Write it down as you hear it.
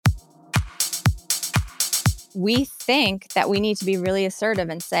we think that we need to be really assertive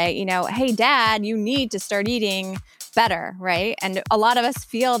and say, hey, dad, you need to start eating better, right? And a lot of us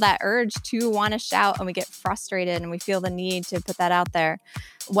feel that urge to want to shout, and we get frustrated and we feel the need to put that out there.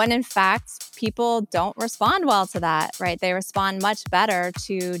 When in fact, people don't respond well to that, right? They respond much better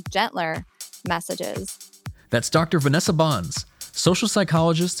to gentler messages. That's Dr. Vanessa Bohns, social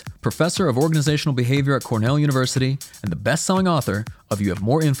psychologist, professor of organizational behavior at Cornell University, and the best-selling author of You Have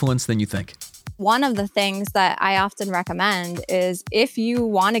More Influence Than You Think. One of the things that I often recommend is if you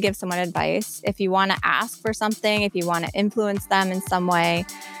want to give someone advice, if you want to ask for something, if you want to influence them in some way,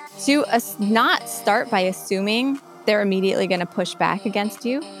 to not start by assuming they're immediately going to push back against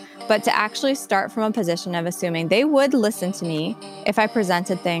you, but to actually start from a position of assuming they would listen to me if I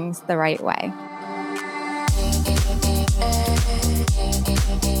presented things the right way.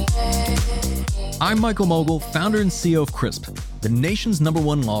 I'm Michael Mogul, founder and CEO of CRISP, the nation's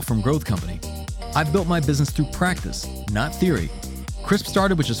 #1 law firm growth company. I've built my business through practice, not theory. CRISP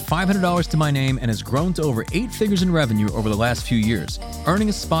started with just $500 to my name and has grown to over 8 figures in revenue over the last few years, earning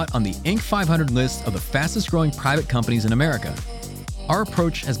a spot on the Inc. 500 list of the fastest growing private companies in America. Our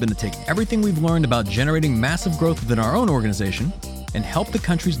approach has been to take everything we've learned about generating massive growth within our own organization and help the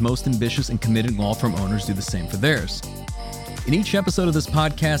country's most ambitious and committed law firm owners do the same for theirs. In each episode of this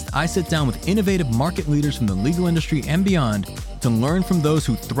podcast, I sit down with innovative market leaders from the legal industry and beyond to learn from those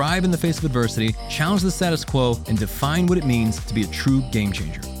who thrive in the face of adversity, challenge the status quo, and define what it means to be a true game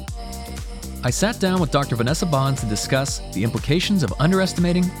changer. I sat down with Dr. Vanessa Bohns to discuss the implications of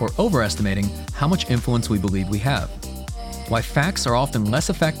underestimating or overestimating how much influence we believe we have, why facts are often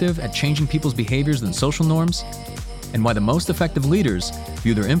less effective at changing people's behaviors than social norms, and why the most effective leaders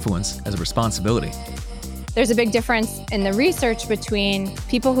view their influence as a responsibility. There's a big difference in the research between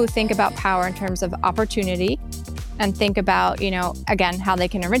people who think about power in terms of opportunity and think about, again, how they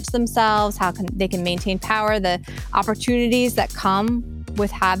can enrich themselves, they can maintain power, the opportunities that come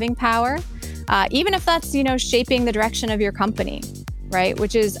with having power, even if that's, shaping the direction of your company, right?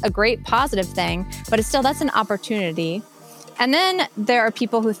 Which is a great positive thing, but that's an opportunity. And then there are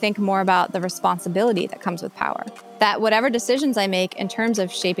people who think more about the responsibility that comes with power, that whatever decisions I make in terms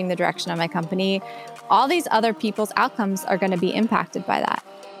of shaping the direction of my company, all these other people's outcomes are going to be impacted by that.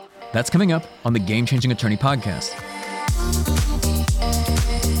 That's coming up on the Game Changing Attorney podcast.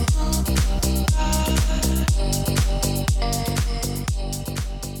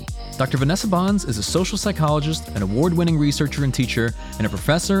 Dr. Vanessa Bohns is a social psychologist, an award-winning researcher and teacher, and a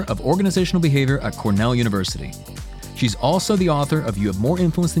professor of organizational behavior at Cornell University. She's also the author of You Have More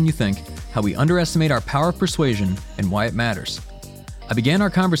Influence Than You Think, How We Underestimate Our Power of Persuasion and Why It Matters. I began our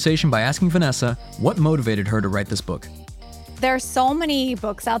conversation by asking Vanessa what motivated her to write this book. There are so many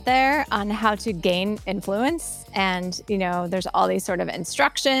books out there on how to gain influence. And, there's all these sort of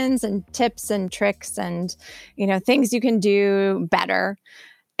instructions and tips and tricks and, things you can do better.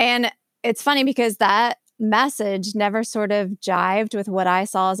 And it's funny because that message never sort of jived with what I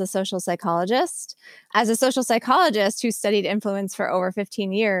saw as a social psychologist. As a social psychologist who studied influence for over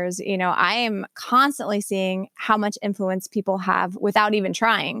 15 years, I am constantly seeing how much influence people have without even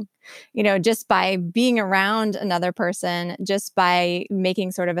trying, just by being around another person, just by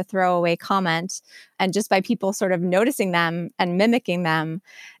making sort of a throwaway comment, and just by people sort of noticing them and mimicking them.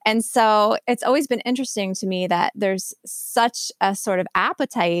 And so it's always been interesting to me that there's such a sort of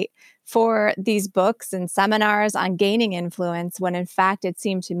appetite for these books and seminars on gaining influence when in fact it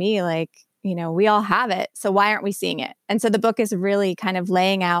seemed to me like, we all have it. So why aren't we seeing it? And so the book is really kind of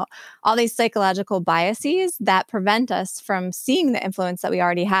laying out all these psychological biases that prevent us from seeing the influence that we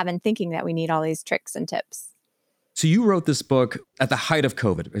already have and thinking that we need all these tricks and tips. So you wrote this book at the height of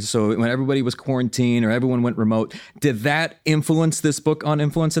COVID. So when everybody was quarantined or everyone went remote, did that influence this book on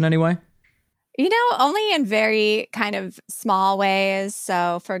influence in any way? Only in very kind of small ways.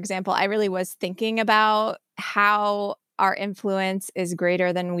 So, for example, I really was thinking about how our influence is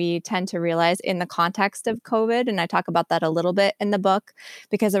greater than we tend to realize in the context of COVID. And I talk about that a little bit in the book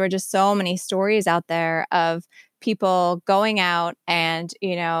because there were just so many stories out there of people going out and,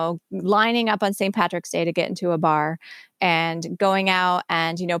 lining up on St. Patrick's Day to get into a bar and going out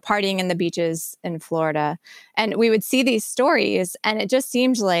and, partying in the beaches in Florida. And we would see these stories and it just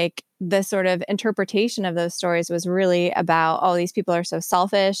seemed like the sort of interpretation of those stories was really about, oh, these people are so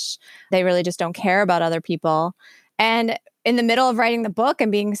selfish. They really just don't care about other people. And in the middle of writing the book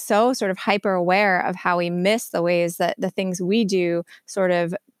and being so sort of hyper aware of how we miss the ways that the things we do sort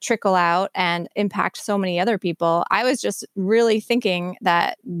of trickle out and impact so many other people, I was just really thinking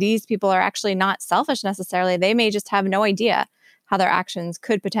that these people are actually not selfish necessarily. They may just have no idea how their actions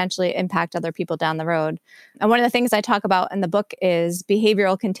could potentially impact other people down the road. And one of the things I talk about in the book is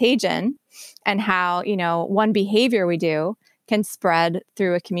behavioral contagion and how, one behavior we do can spread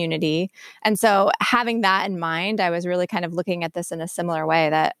through a community. And so having that in mind, I was really kind of looking at this in a similar way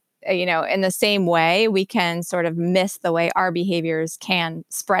that, in the same way, we can sort of miss the way our behaviors can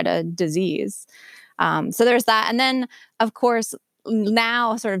spread a disease. So there's that. And then, of course,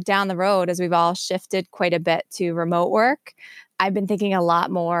 now sort of down the road, as we've all shifted quite a bit to remote work, I've been thinking a lot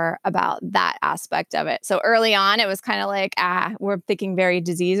more about that aspect of it. So early on, it was kind of like, we're thinking very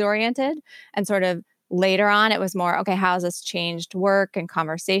disease oriented, and sort of later on, it was more, okay, how has this changed work and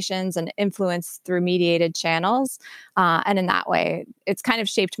conversations and influence through mediated channels? And in that way, it's kind of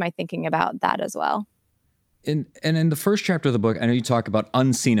shaped my thinking about that as well. And in the first chapter of the book, I know you talk about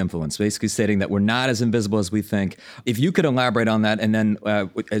unseen influence, basically stating that we're not as invisible as we think. If you could elaborate on that, and then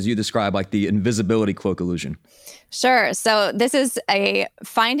as you describe, like the invisibility cloak illusion. Sure. So this is a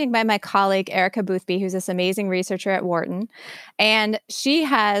finding by my colleague, Erica Boothby, who's this amazing researcher at Wharton. And she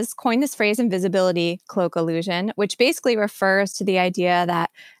has coined this phrase, invisibility cloak illusion, which basically refers to the idea that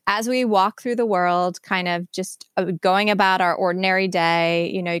as we walk through the world, kind of just going about our ordinary day,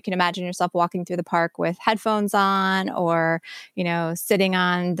 you can imagine yourself walking through the park with headphones on, or, sitting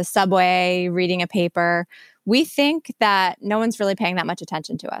on the subway, reading a paper. We think that no one's really paying that much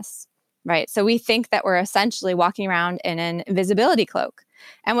attention to us. Right. So we think that we're essentially walking around in an invisibility cloak.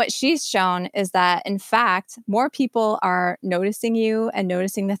 And what she's shown is that, in fact, more people are noticing you and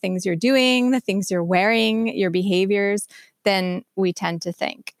noticing the things you're doing, the things you're wearing, your behaviors, than we tend to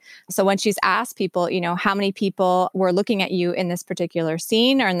think. So when she's asked people, how many people were looking at you in this particular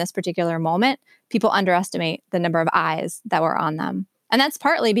scene or in this particular moment, people underestimate the number of eyes that were on them. And that's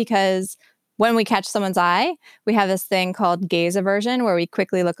partly because when we catch someone's eye, we have this thing called gaze aversion, where we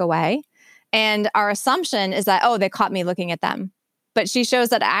quickly look away. And our assumption is that, they caught me looking at them. But she shows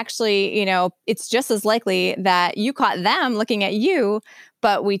that actually, it's just as likely that you caught them looking at you,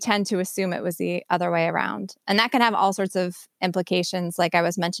 but we tend to assume it was the other way around. And that can have all sorts of implications, like I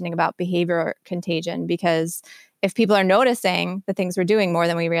was mentioning about behavior contagion, because if people are noticing the things we're doing more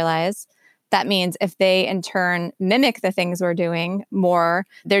than we realize, that means if they in turn mimic the things we're doing more,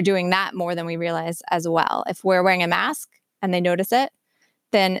 they're doing that more than we realize as well. If we're wearing a mask and they notice it,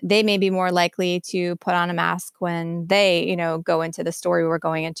 then they may be more likely to put on a mask when they, go into the story we're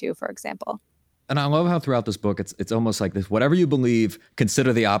going into, for example. And I love how throughout this book, it's almost like this, whatever you believe,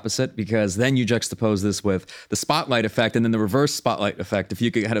 consider the opposite, because then you juxtapose this with the spotlight effect and then the reverse spotlight effect, if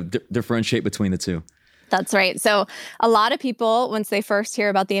you could kind of differentiate between the two. That's right. So a lot of people, once they first hear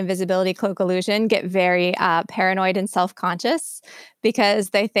about the invisibility cloak illusion, get very paranoid and self-conscious,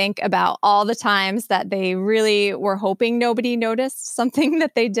 because they think about all the times that they really were hoping nobody noticed something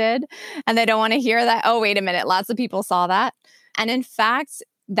that they did. And they don't want to hear that, oh, wait a minute, lots of people saw that. And in fact,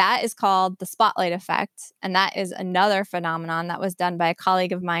 that is called the spotlight effect. And that is another phenomenon that was done by a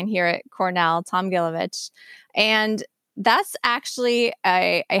colleague of mine here at Cornell, Tom Gilovich. And that's actually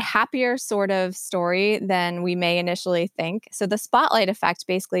a happier sort of story than we may initially think. So the spotlight effect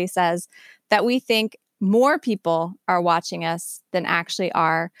basically says that we think more people are watching us than actually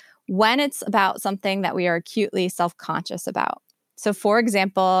are when it's about something that we are acutely self-conscious about. So for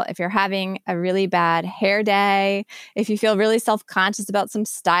example, if you're having a really bad hair day, if you feel really self-conscious about some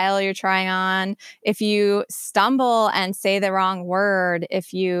style you're trying on, if you stumble and say the wrong word,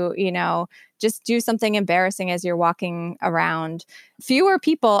 if you just do something embarrassing as you're walking around, fewer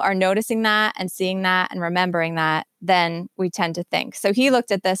people are noticing that and seeing that and remembering that than we tend to think. So he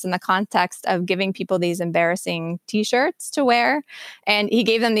looked at this in the context of giving people these embarrassing t-shirts to wear. And he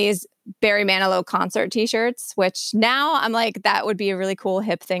gave them these Barry Manilow concert t-shirts, which now I'm like, that would be a really cool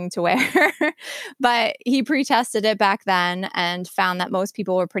hip thing to wear. But he pre-tested it back then and found that most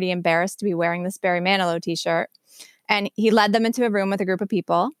people were pretty embarrassed to be wearing this Barry Manilow t-shirt. And he led them into a room with a group of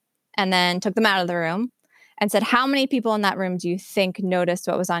people and then took them out of the room and said, how many people in that room do you think noticed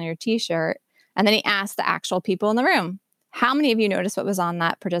what was on your t-shirt? And then he asked the actual people in the room, how many of you noticed what was on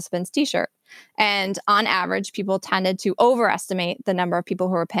that participant's t-shirt? And on average, people tended to overestimate the number of people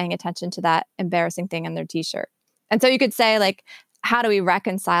who were paying attention to that embarrassing thing on their t-shirt. And so you could say, like, how do we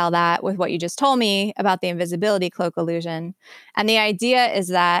reconcile that with what you just told me about the invisibility cloak illusion? And the idea is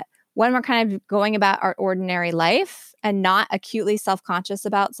that when we're kind of going about our ordinary life and not acutely self-conscious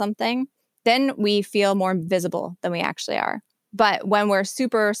about something, then we feel more visible than we actually are. But when we're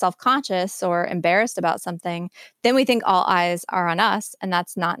super self-conscious or embarrassed about something, then we think all eyes are on us, and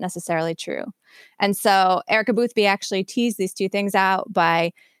that's not necessarily true. And so Erica Boothby actually teased these two things out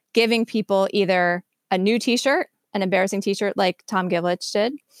by giving people either a new t-shirt an embarrassing t-shirt like Tom Gillich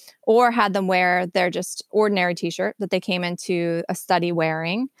did, or had them wear their just ordinary t-shirt that they came into a study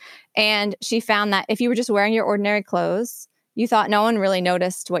wearing. And she found that if you were just wearing your ordinary clothes, you thought no one really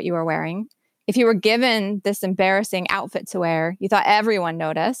noticed what you were wearing. If you were given this embarrassing outfit to wear, you thought everyone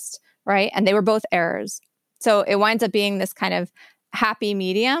noticed, right? And they were both errors. So it winds up being this kind of happy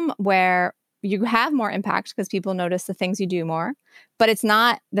medium where you have more impact because people notice the things you do more, but it's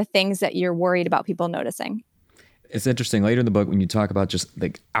not the things that you're worried about people noticing. It's interesting later in the book when you talk about just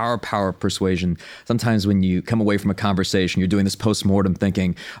like our power of persuasion. Sometimes when you come away from a conversation, you're doing this post-mortem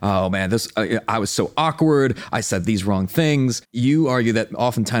thinking, oh man, I was so awkward. I said these wrong things. You argue that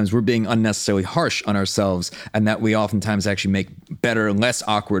oftentimes we're being unnecessarily harsh on ourselves and that we oftentimes actually make better, less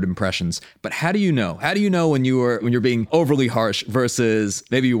awkward impressions. But how do you know? How do you know when you're being overly harsh versus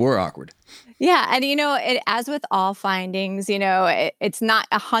maybe you were awkward? Yeah. And, as with all findings, it's not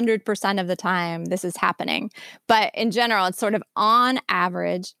 100% of the time this is happening. But in general, it's sort of on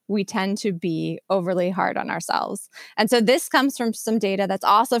average, we tend to be overly hard on ourselves. And so this comes from some data that's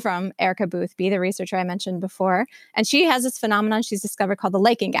also from Erica Boothby, the researcher I mentioned before. And she has this phenomenon she's discovered called the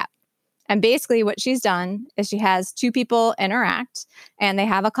liking gap. And basically what she's done is she has two people interact and they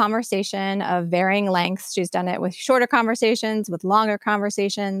have a conversation of varying lengths. She's done it with shorter conversations, with longer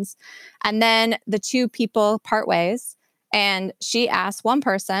conversations. And then the two people part ways. And she asks one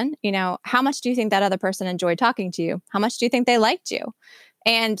person, how much do you think that other person enjoyed talking to you? How much do you think they liked you?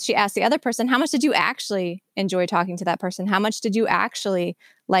 And she asked the other person, how much did you actually enjoy talking to that person? How much did you actually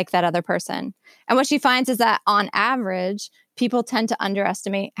like that other person? And what she finds is that on average, people tend to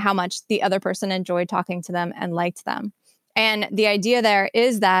underestimate how much the other person enjoyed talking to them and liked them. And the idea there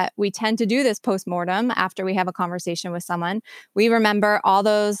is that we tend to do this postmortem after we have a conversation with someone. We remember all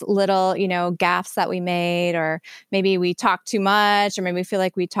those little, gaffes that we made, or maybe we talked too much, or maybe we feel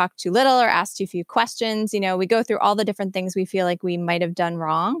like we talked too little or asked too few questions. We go through all the different things we feel like we might have done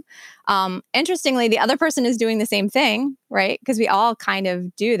wrong. Interestingly, the other person is doing the same thing, right? Because we all kind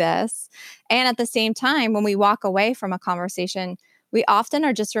of do this. And at the same time, when we walk away from a conversation, we often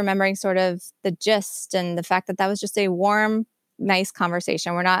are just remembering sort of the gist and the fact that that was just a warm, nice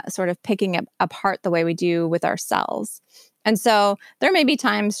conversation. We're not sort of picking it apart the way we do with ourselves. And so there may be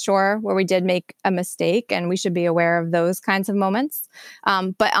times, sure, where we did make a mistake and we should be aware of those kinds of moments.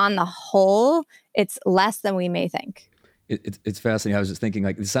 But on the whole, it's less than we may think. It's fascinating. I was just thinking,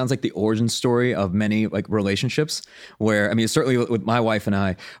 it sounds like the origin story of many relationships where, certainly with my wife and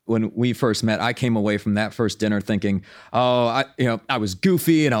I, when we first met, I came away from that first dinner thinking, I was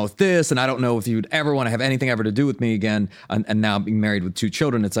goofy and I was this, and I don't know if you'd ever want to have anything ever to do with me again. And now being married with two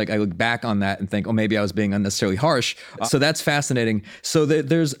children, it's like I look back on that and think, oh, maybe I was being unnecessarily harsh. So that's fascinating. So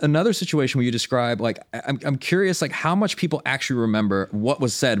there's another situation where you describe, I'm curious, how much people actually remember what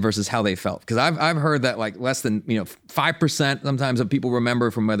was said versus how they felt. Because I've heard that less than 5% sometimes of people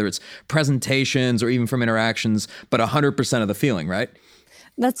remember from whether it's presentations or even from interactions, but 100% of the feeling, right?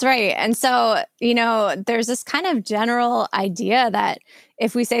 That's right. And so, there's this kind of general idea that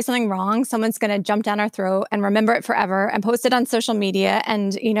if we say something wrong, someone's going to jump down our throat and remember it forever and post it on social media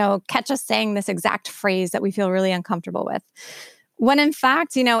and, catch us saying this exact phrase that we feel really uncomfortable with. When in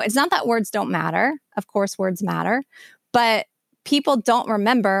fact, it's not that words don't matter. Of course, words matter, but people don't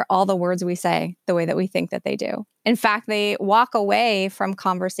remember all the words we say the way that we think that they do. In fact, they walk away from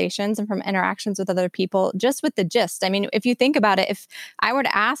conversations and from interactions with other people just with the gist. If you think about it, if I were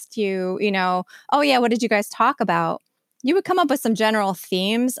to ask you, oh yeah, what did you guys talk about? You would come up with some general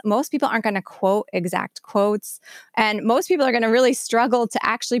themes. Most people aren't going to quote exact quotes. And most people are going to really struggle to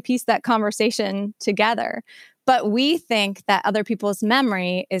actually piece that conversation together. But we think that other people's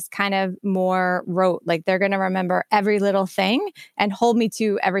memory is kind of more rote, like they're going to remember every little thing and hold me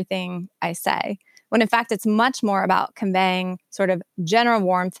to everything I say. When in fact, it's much more about conveying sort of general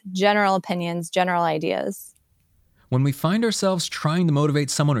warmth, general opinions, general ideas. When we find ourselves trying to motivate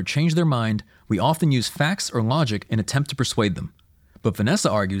someone or change their mind, we often use facts or logic in an attempt to persuade them. But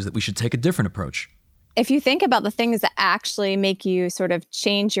Vanessa argues that we should take a different approach. If you think about the things that actually make you sort of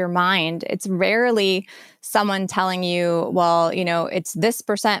change your mind, it's rarely someone telling you, well, it's this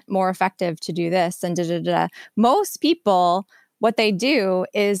 % more effective to do this and da, da, da. Most people, what they do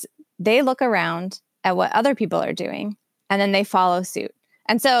is they look around at what other people are doing and then they follow suit.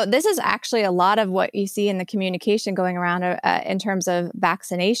 And so this is actually a lot of what you see in the communication going around in terms of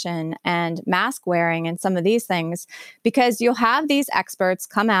vaccination and mask wearing and some of these things, because you'll have these experts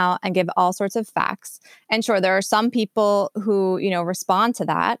come out and give all sorts of facts. And sure, there are some people who, respond to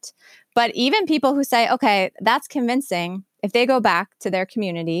that. But even people who say, okay, that's convincing, if they go back to their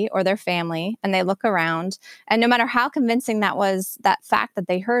community or their family and they look around, and no matter how convincing that was, that fact that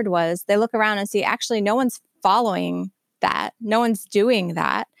they heard was, they look around and see actually no one's following that. No one's doing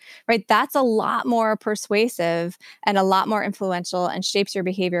that, right? That's a lot more persuasive and a lot more influential and shapes your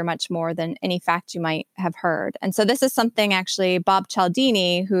behavior much more than any fact you might have heard. And so this is something actually Bob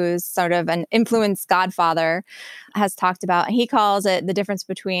Cialdini, who's sort of an influence godfather, has talked about. And he calls it the difference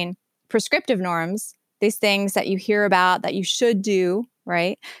between prescriptive norms, these things that you hear about that you should do,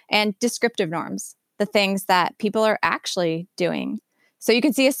 right? And descriptive norms, the things that people are actually doing. So you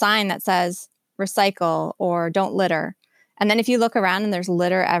can see a sign that says recycle or don't litter. And then if you look around and there's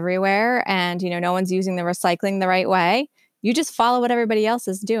litter everywhere and, no one's using the recycling the right way, you just follow what everybody else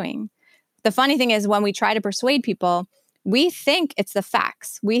is doing. The funny thing is when we try to persuade people, we think it's the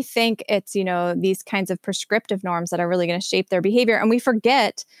facts. We think it's, these kinds of prescriptive norms that are really going to shape their behavior. And we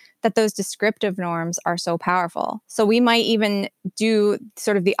forget that those descriptive norms are so powerful. So we might even do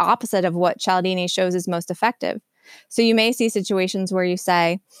sort of the opposite of what Cialdini shows is most effective. So you may see situations where you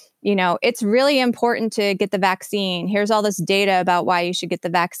say, it's really important to get the vaccine. Here's all this data about why you should get the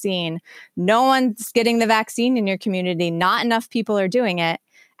vaccine. No one's getting the vaccine in your community. Not enough people are doing it.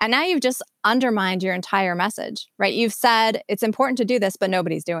 And now you've just undermined your entire message, right? You've said it's important to do this, but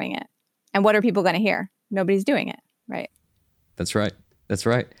nobody's doing it. And what are people going to hear? Nobody's doing it, right? That's right. That's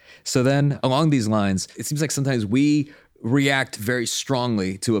right. So then along these lines, it seems like sometimes we react very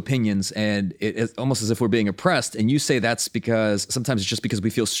strongly to opinions and it's almost as if we're being oppressed. And you say that's because sometimes it's just because we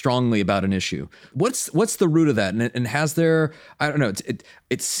feel strongly about an issue. What's the root of that? And has there, I don't know,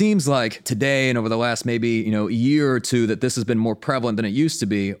 it seems like today and over the last maybe, year or two that this has been more prevalent than it used to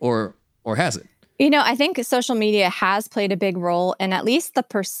be, or has it? I think social media has played a big role in at least the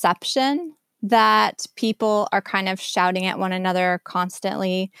perception that people are kind of shouting at one another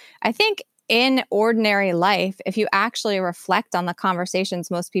constantly. I think in ordinary life, if you actually reflect on the conversations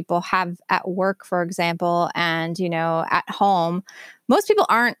most people have at work, for example, and, at home, most people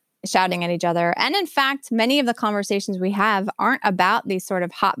aren't shouting at each other. And in fact, many of the conversations we have aren't about these sort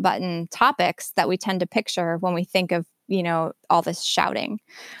of hot button topics that we tend to picture when we think of, all this shouting.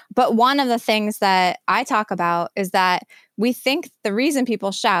 But one of the things that I talk about is that we think the reason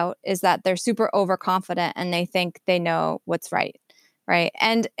people shout is that they're super overconfident and they think they know what's right. Right.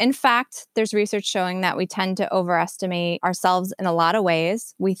 And in fact, there's research showing that we tend to overestimate ourselves in a lot of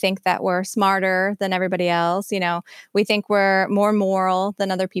ways. We think that we're smarter than everybody else. We think we're more moral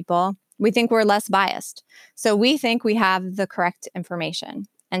than other people. We think we're less biased. So we think we have the correct information.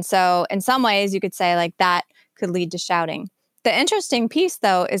 And so in some ways, you could say like that could lead to shouting. The interesting piece,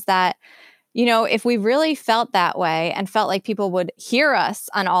 though, is that if we really felt that way and felt like people would hear us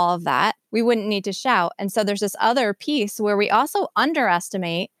on all of that, we wouldn't need to shout. And so there's this other piece where we also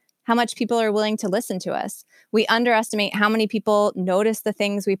underestimate how much people are willing to listen to us. We underestimate how many people notice the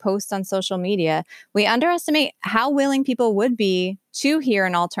things we post on social media. We underestimate how willing people would be to hear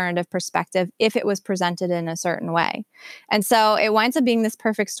an alternative perspective if it was presented in a certain way. And so it winds up being this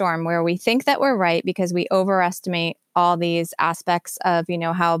perfect storm where we think that we're right because we overestimate all these aspects of,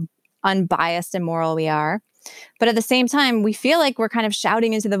 how unbiased and moral we are. But at the same time, we feel like we're kind of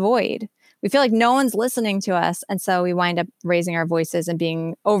shouting into the void. We feel like no one's listening to us. And so we wind up raising our voices and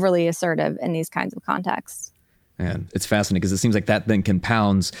being overly assertive in these kinds of contexts. And it's fascinating because it seems like that then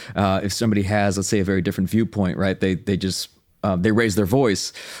compounds if somebody has, let's say, a very different viewpoint, right? They just they raise their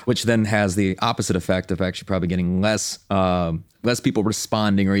voice, which then has the opposite effect of actually probably getting less people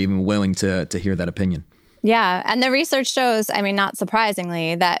responding or even willing to hear that opinion. Yeah. And the research shows, not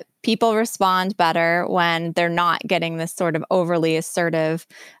surprisingly, that people respond better when they're not getting this sort of overly assertive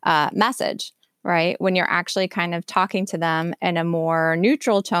message, right? When you're actually kind of talking to them in a more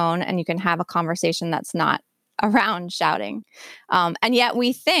neutral tone and you can have a conversation that's not around shouting. And yet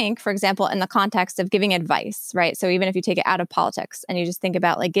we think, for example, in the context of giving advice, right? So even if you take it out of politics and you just think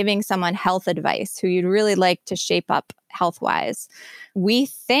about like giving someone health advice who you'd really like to shape up health-wise, we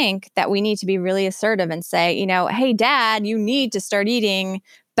think that we need to be really assertive and say, hey, Dad, you need to start eating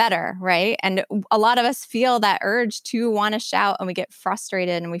better, right? And a lot of us feel that urge to want to shout and we get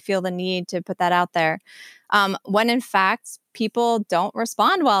frustrated and we feel the need to put that out there. When in fact, people don't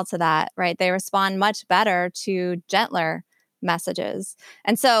respond well to that, right? They respond much better to gentler messages.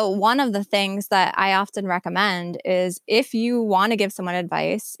 And so one of the things that I often recommend is if you want to give someone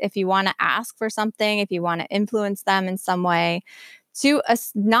advice, if you want to ask for something, if you want to influence them in some way, to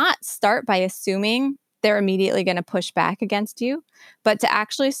not start by assuming they're immediately going to push back against you, but to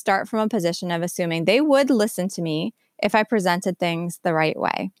actually start from a position of assuming they would listen to me if I presented things the right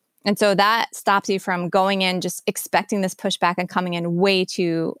way. And so that stops you from going in, just expecting this pushback and coming in way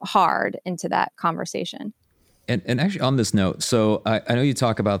too hard into that conversation. And actually, on this note, so I know you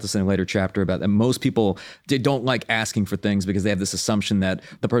talk about this in a later chapter about that most people don't like asking for things because they have this assumption that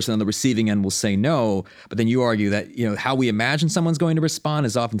the person on the receiving end will say no. But then you argue that how we imagine someone's going to respond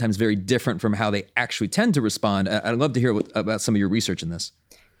is oftentimes very different from how they actually tend to respond. I'd love to hear about some of your research in this.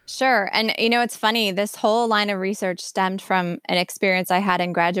 Sure. And it's funny, this whole line of research stemmed from an experience I had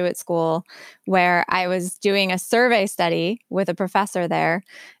in graduate school where I was doing a survey study with a professor there.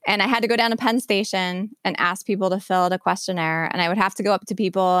 And I had to go down to Penn Station and ask people to fill out a questionnaire. And I would have to go up to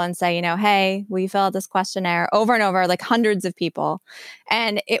people and say, hey, will you fill out this questionnaire over and over, like hundreds of people.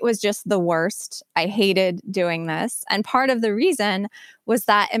 And it was just the worst. I hated doing this. And part of the reason was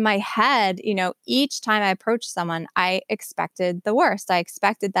that in my head, each time I approached someone, I expected the worst. I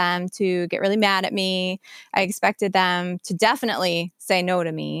expected them to get really mad at me. I expected them to definitely say no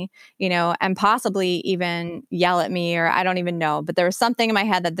to me, and possibly even yell at me, or I don't even know. But there was something in my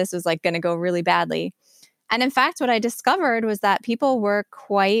head that this was like going to go really badly. And in fact, what I discovered was that people were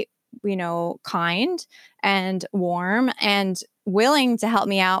quite, kind and warm and willing to help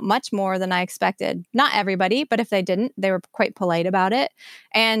me out much more than I expected. Not everybody, but if they didn't, they were quite polite about it.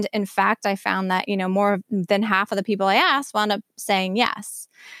 And in fact, I found that, more than half of the people I asked wound up saying yes.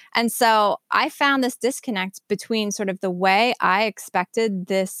 And so I found this disconnect between sort of the way I expected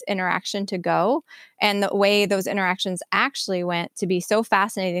this interaction to go and the way those interactions actually went to be so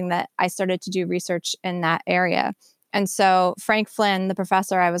fascinating that I started to do research in that area. And so Frank Flynn, the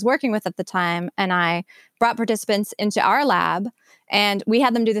professor I was working with at the time, and I brought participants into our lab, and we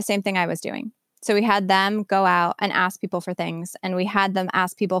had them do the same thing I was doing. So we had them go out and ask people for things, and we had them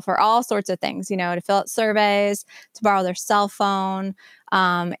ask people for all sorts of things, to fill out surveys, to borrow their cell phone.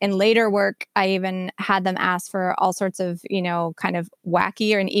 In later work, I even had them ask for all sorts of, kind of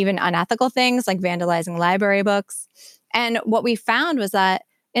wacky or and even unethical things like vandalizing library books. And what we found was that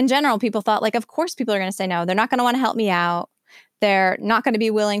in general, people thought, like, of course people are going to say no. They're not going to want to help me out. They're not going to be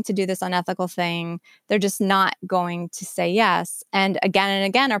willing to do this unethical thing. They're just not going to say yes. And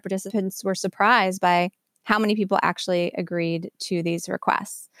again, our participants were surprised by how many people actually agreed to these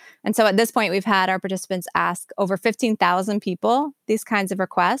requests. And so at this point, we've had our participants ask over 15,000 people these kinds of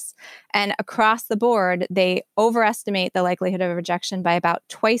requests. And across the board, they overestimate the likelihood of rejection by about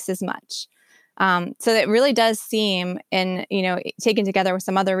twice as much. So it really does seem, in taken together with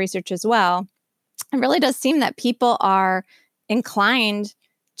some other research as well, it really does seem that people are inclined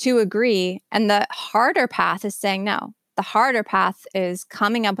to agree, and the harder path is saying no. The harder path is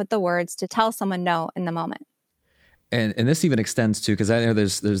coming up with the words to tell someone no in the moment. And this even extends to, because I know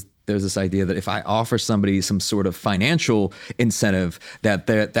there's this idea that if I offer somebody some sort of financial incentive,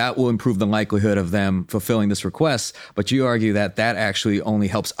 that will improve the likelihood of them fulfilling this request. But you argue that actually only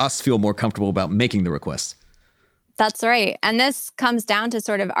helps us feel more comfortable about making the request. That's right. And this comes down to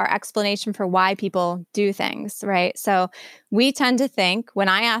sort of our explanation for why people do things, right? So we tend to think when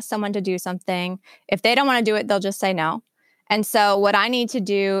I ask someone to do something, if they don't want to do it, they'll just say no. And so what I need to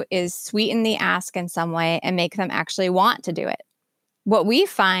do is sweeten the ask in some way and make them actually want to do it. What we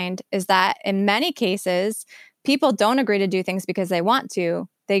find is that in many cases, people don't agree to do things because they want to.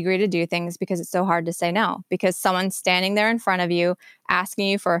 They agree to do things because it's so hard to say no, because someone's standing there in front of you, asking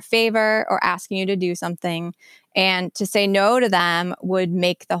you for a favor or asking you to do something. And to say no to them would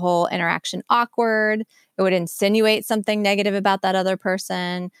make the whole interaction awkward. It would insinuate something negative about that other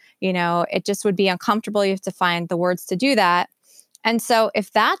person. It just would be uncomfortable. You have to find the words to do that. And so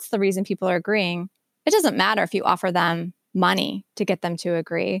if that's the reason people are agreeing, it doesn't matter if you offer them money to get them to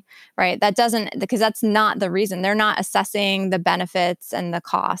agree, right? Because that's not the reason. They're not assessing the benefits and the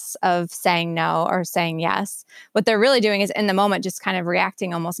costs of saying no or saying yes. What they're really doing is in the moment, just kind of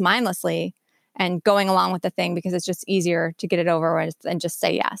reacting almost mindlessly and going along with the thing because it's just easier to get it over with and just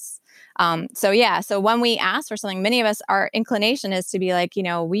say yes. So when we ask for something, many of us, our inclination is to be like,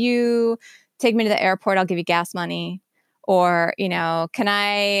 will you take me to the airport? I'll give you gas money. Or, can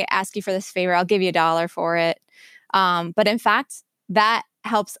I ask you for this favor? I'll give you $1 for it. But in fact, that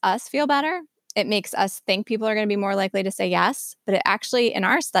helps us feel better. It makes us think people are going to be more likely to say yes, but it actually, in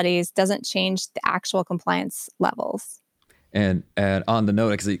our studies, doesn't change the actual compliance levels. And on the note,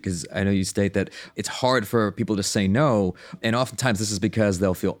 because I know you state that it's hard for people to say no, and oftentimes this is because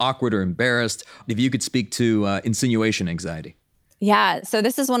they'll feel awkward or embarrassed. If you could speak to insinuation anxiety. Yeah, so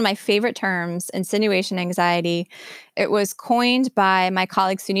this is one of my favorite terms, insinuation anxiety. It was coined by my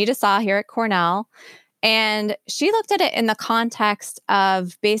colleague Sunita Saw here at Cornell. And she looked at it in the context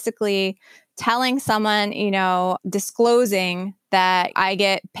of basically telling someone, disclosing that I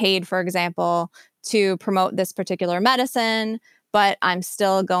get paid, for example, to promote this particular medicine, but I'm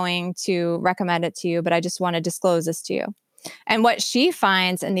still going to recommend it to you, but I just want to disclose this to you. And what she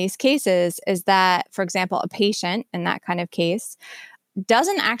finds in these cases is that, for example, a patient in that kind of case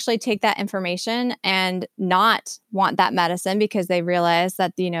doesn't actually take that information and not want that medicine because they realize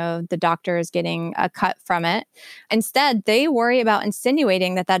that, the doctor is getting a cut from it. Instead, they worry about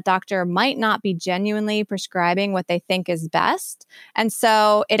insinuating that that doctor might not be genuinely prescribing what they think is best. And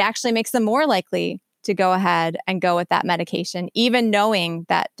so it actually makes them more likely to go ahead and go with that medication, even knowing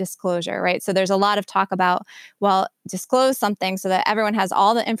that disclosure, right? So there's a lot of talk about, well, disclose something so that everyone has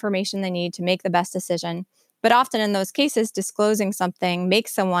all the information they need to make the best decision. But often in those cases, disclosing something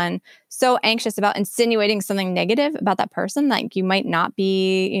makes someone so anxious about insinuating something negative about that person, like you might not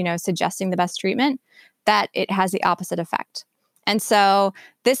be, suggesting the best treatment, that it has the opposite effect. And so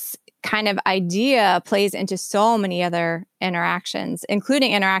this kind of idea plays into so many other interactions,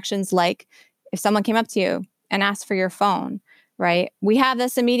 including interactions like if someone came up to you and asked for your phone, right? We have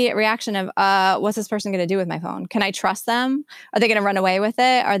this immediate reaction of, what's this person going to do with my phone? Can I trust them? Are they going to run away with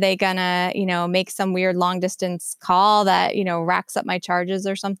it? Are they going to, make some weird long distance call that, racks up my charges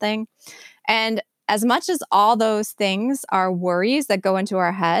or something? And as much as all those things are worries that go into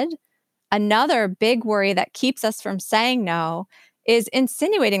our head, another big worry that keeps us from saying no is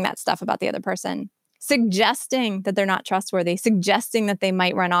insinuating that stuff about the other person, suggesting that they're not trustworthy, suggesting that they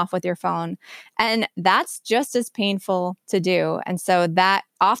might run off with your phone. And that's just as painful to do. And so that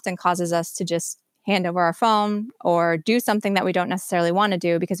often causes us to just hand over our phone or do something that we don't necessarily want to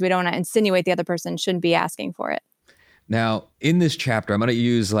do because we don't want to insinuate the other person shouldn't be asking for it. Now, in this chapter, I'm going to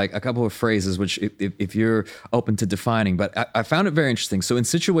use like a couple of phrases, which if you're open to defining, but I found it very interesting. So in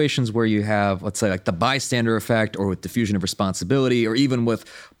situations where you have, let's say like the bystander effect or with diffusion of responsibility or even with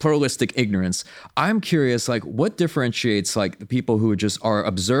pluralistic ignorance, I'm curious, like what differentiates like the people who are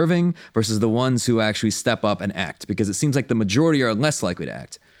observing versus the ones who actually step up and act? Because it seems like the majority are less likely to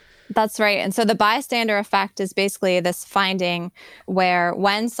act. That's right. And so the bystander effect is basically this finding where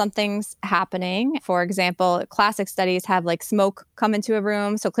when something's happening, for example, classic studies have like smoke come into a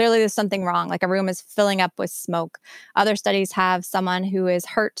room. So clearly there's something wrong, like a room is filling up with smoke. Other studies have someone who is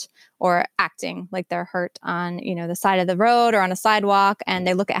hurt or acting like they're hurt on, the side of the road or on a sidewalk. And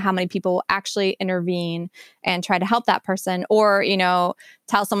they look at how many people actually intervene and try to help that person or,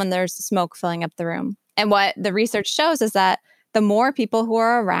 tell someone there's smoke filling up the room. And what the research shows is that the more people who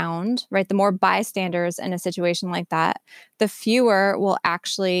are around, right, the more bystanders in a situation like that, the fewer will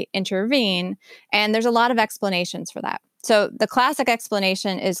actually intervene. And there's a lot of explanations for that. So the classic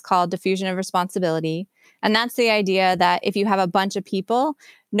explanation is called diffusion of responsibility. And that's the idea that if you have a bunch of people,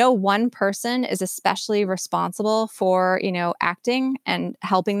 no one person is especially responsible for, acting and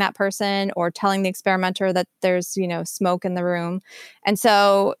helping that person or telling the experimenter that there's, smoke in the room. And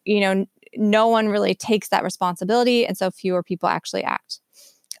so, no one really takes that responsibility, and so fewer people actually act.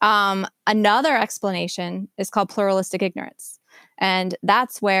 Another explanation is called pluralistic ignorance. And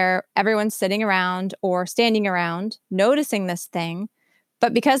that's where everyone's sitting around or standing around noticing this thing.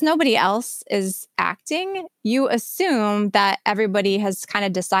 But because nobody else is acting, you assume that everybody has kind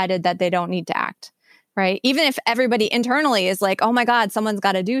of decided that they don't need to act. Right? Even if everybody internally is like, oh my God, someone's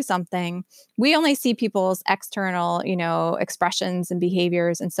got to do something. We only see people's external, expressions and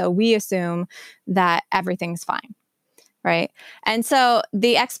behaviors. And so we assume that everything's fine. Right? And so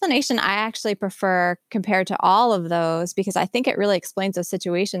the explanation I actually prefer compared to all of those, because I think it really explains those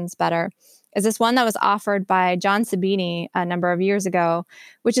situations better, is this one that was offered by John Sabini a number of years ago,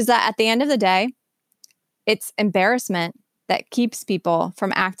 which is that at the end of the day, it's embarrassment that keeps people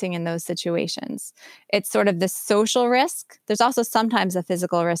from acting in those situations. It's sort of the social risk. There's also sometimes a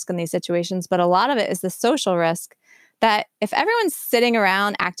physical risk in these situations, but a lot of it is the social risk that if everyone's sitting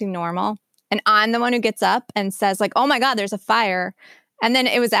around acting normal and I'm the one who gets up and says like, oh my God, there's a fire. And then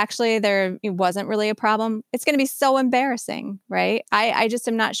it wasn't really a problem. It's going to be so embarrassing, right? I just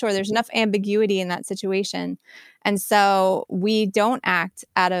am not sure. There's enough ambiguity in that situation. And so we don't act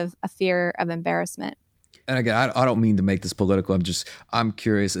out of a fear of embarrassment. And again, I don't mean to make this political. I'm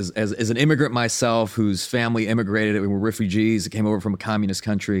curious as an immigrant myself whose family immigrated, we were refugees, came over from a communist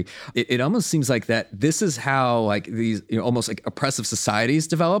country. It almost seems like that this is how like these, almost like oppressive societies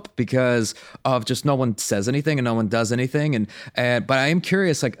develop because of just no one says anything and no one does anything. But I am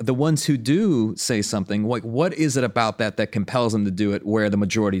curious, like the ones who do say something, like what is it about that compels them to do it where the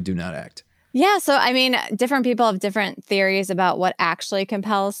majority do not act? Yeah. So, I mean, different people have different theories about what actually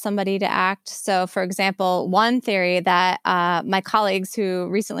compels somebody to act. So, for example, one theory that my colleagues who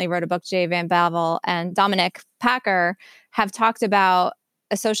recently wrote a book, Jay Van Bavel and Dominic Packer, have talked about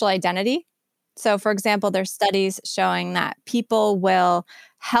a social identity. So, for example, there's studies showing that people will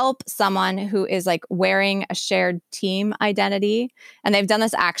help someone who is like wearing a shared team identity. And they've done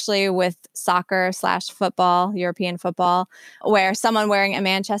this actually with soccer/football, European football, where someone wearing a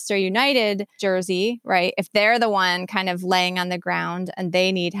Manchester United jersey, right? If they're the one kind of laying on the ground and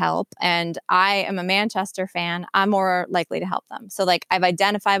they need help, and I am a Manchester fan, I'm more likely to help them. So like I've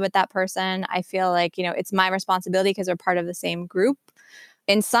identified with that person. I feel like, it's my responsibility because we're part of the same group.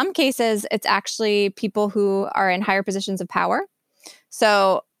 In some cases, it's actually people who are in higher positions of power.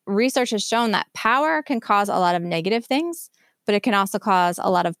 So research has shown that power can cause a lot of negative things, but it can also cause a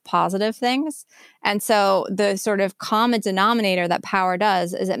lot of positive things. And so the sort of common denominator that power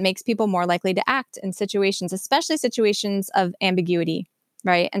does is it makes people more likely to act in situations, especially situations of ambiguity,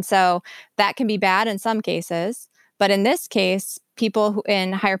 right? And so that can be bad in some cases. But in this case, people who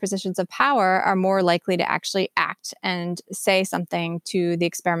in higher positions of power are more likely to actually act and say something to the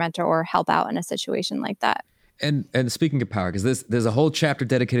experimenter or help out in a situation like that. And speaking of power, because there's a whole chapter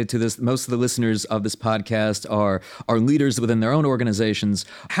dedicated to this. Most of the listeners of this podcast are leaders within their own organizations.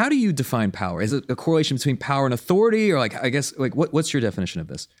 How do you define power? Is it a correlation between power and authority, or what's your definition of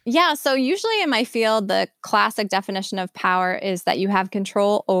this? Yeah, so usually in my field, the classic definition of power is that you have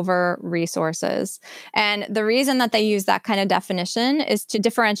control over resources. And the reason that they use that kind of definition is to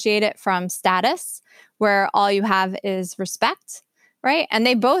differentiate it from status, where all you have is respect. Right. And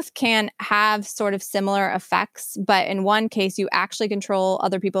they both can have sort of similar effects. But in one case, you actually control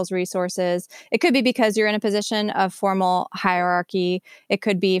other people's resources. It could be because you're in a position of formal hierarchy. It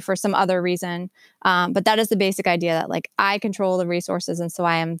could be for some other reason. But that is the basic idea that like I control the resources. And so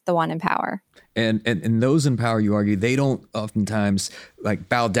I am the one in power. And those in power, you argue, they don't oftentimes like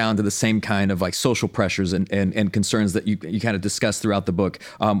bow down to the same kind of like social pressures and concerns that you kind of discuss throughout the book.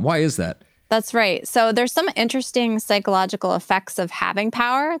 Why is that? That's right. So there's some interesting psychological effects of having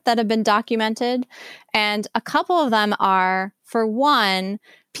power that have been documented. And a couple of them are, for one,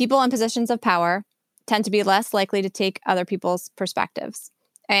 people in positions of power tend to be less likely to take other people's perspectives.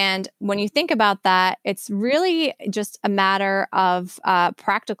 And when you think about that, it's really just a matter of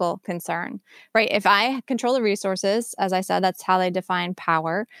practical concern, right? If I control the resources, as I said, that's how they define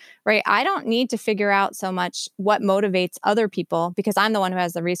power, right? I don't need to figure out so much what motivates other people because I'm the one who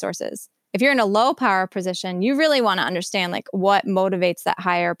has the resources. If you're in a low power position, you really want to understand like what motivates that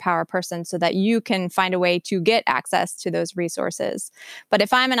higher power person so that you can find a way to get access to those resources. But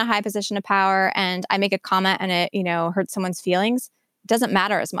if I'm in a high position of power and I make a comment and it, hurts someone's feelings, it doesn't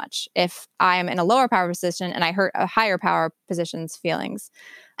matter as much if I'm in a lower power position and I hurt a higher power position's feelings.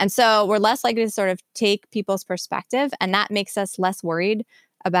 And so we're less likely to sort of take people's perspective, and that makes us less worried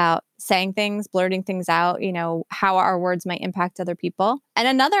about saying things, blurting things out, how our words might impact other people. And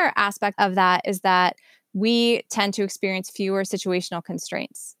another aspect of that is that we tend to experience fewer situational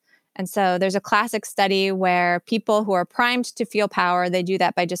constraints. And so there's a classic study where people who are primed to feel power, they do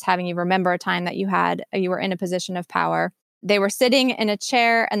that by just having you remember a time that you were in a position of power. They were sitting in a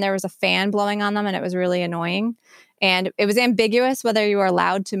chair and there was a fan blowing on them and it was really annoying. And it was ambiguous whether you were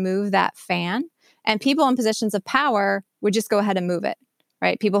allowed to move that fan. And people in positions of power would just go ahead and move it.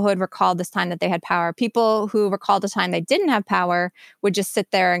 Right? People who had recalled this time that they had power. People who recalled the time they didn't have power would just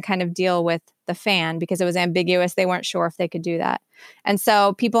sit there and kind of deal with the fan because it was ambiguous. They weren't sure if they could do that. And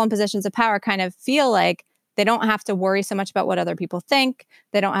so people in positions of power kind of feel like they don't have to worry so much about what other people think.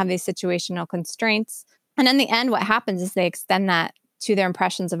 They don't have these situational constraints. And in the end, what happens is they extend that to their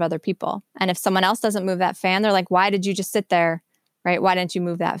impressions of other people. And if someone else doesn't move that fan, they're like, why did you just sit there? Right? Why didn't you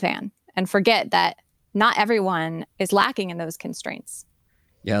move that fan? And forget that not everyone is lacking in those constraints.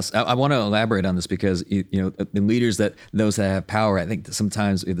 Yes, I want to elaborate on this because the leaders those that have power, I think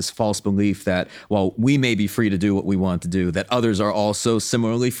sometimes this false belief that we may be free to do what we want to do, that others are also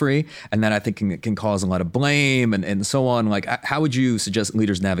similarly free, and that I think can cause a lot of blame and so on. Like, how would you suggest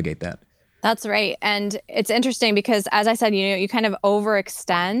leaders navigate that? That's right, and it's interesting because, as I said, you kind of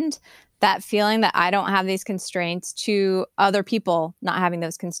overextend that feeling that I don't have these constraints to other people not having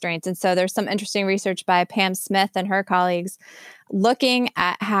those constraints. And so there's some interesting research by Pam Smith and her colleagues looking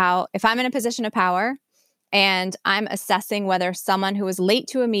at how if I'm in a position of power and I'm assessing whether someone who was late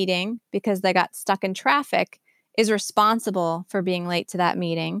to a meeting because they got stuck in traffic is responsible for being late to that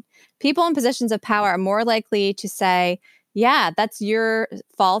meeting, people in positions of power are more likely to say, yeah, that's your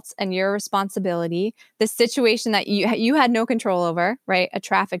fault and your responsibility. The situation that you had no control over, right? A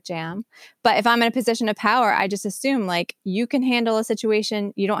traffic jam. But if I'm in a position of power, I just assume like you can handle a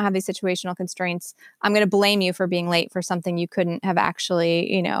situation. You don't have these situational constraints. I'm going to blame you for being late for something you couldn't have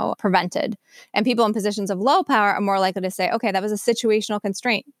actually, prevented. And people in positions of low power are more likely to say, okay, that was a situational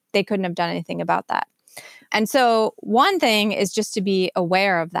constraint. They couldn't have done anything about that. And so one thing is just to be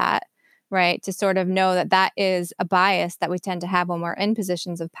aware of that. right? To sort of know that that is a bias that we tend to have when we're in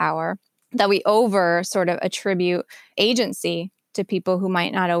positions of power, that we over sort of attribute agency to people who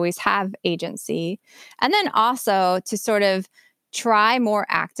might not always have agency. And then also to sort of try more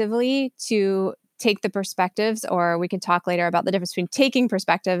actively to take the perspectives, or we can talk later about the difference between taking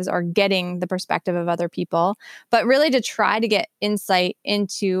perspectives or getting the perspective of other people, but really to try to get insight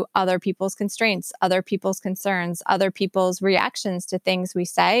into other people's constraints, other people's concerns, other people's reactions to things we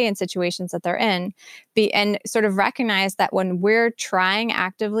say and situations that they're in, and sort of recognize that when we're trying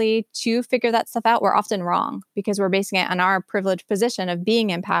actively to figure that stuff out, we're often wrong because we're basing it on our privileged position of being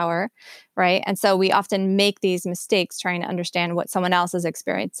in power, right? And so we often make these mistakes trying to understand what someone else is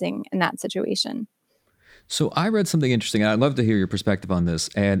experiencing in that situation. So I read something interesting, and I'd love to hear your perspective on this.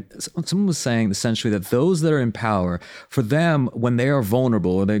 And someone was saying essentially that those that are in power, for them, when they are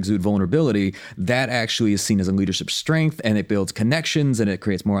vulnerable or they exude vulnerability, that actually is seen as a leadership strength, and it builds connections and it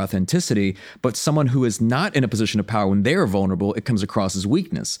creates more authenticity. But someone who is not in a position of power, when they're vulnerable, it comes across as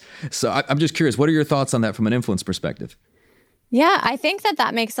weakness. So I'm just curious, what are your thoughts on that from an influence perspective? Yeah, I think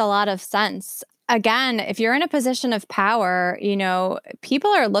that makes a lot of sense. Again, if you're in a position of power, people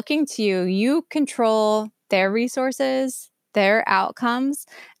are looking to you. You control their resources, their outcomes,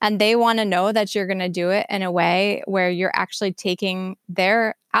 and they want to know that you're going to do it in a way where you're actually taking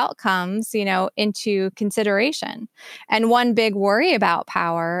their outcomes, into consideration. And one big worry about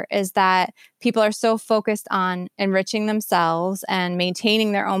power is that people are so focused on enriching themselves and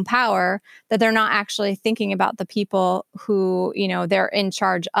maintaining their own power that they're not actually thinking about the people who, they're in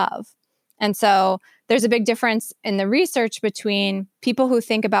charge of. And so there's a big difference in the research between people who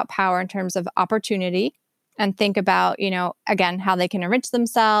think about power in terms of opportunity and think about, again, how they can enrich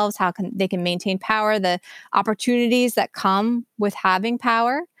themselves, they can maintain power, the opportunities that come with having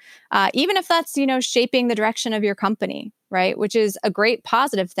power, even if that's, shaping the direction of your company, right? Which is a great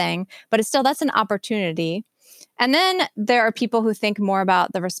positive thing, but that's an opportunity. And then there are people who think more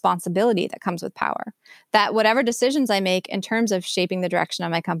about the responsibility that comes with power, that whatever decisions I make in terms of shaping the direction of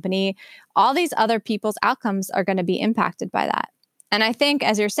my company, all these other people's outcomes are going to be impacted by that. And I think,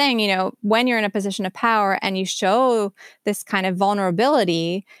 as you're saying, when you're in a position of power and you show this kind of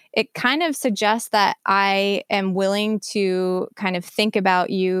vulnerability, it kind of suggests that I am willing to kind of think about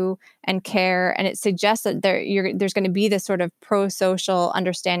you and care. And it suggests that there's going to be this sort of pro-social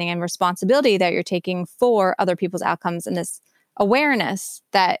understanding and responsibility that you're taking for other people's outcomes, and this awareness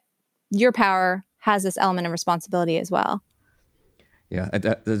that your power has this element of responsibility as well. Yeah,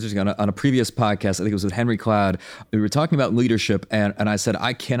 just on a previous podcast, I think it was with Henry Cloud, we were talking about leadership, and I said,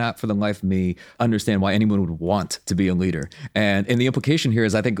 I cannot for the life of me understand why anyone would want to be a leader. And the implication here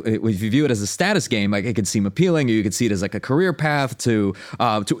is, I think if you view it as a status game, like it could seem appealing, or you could see it as like a career path to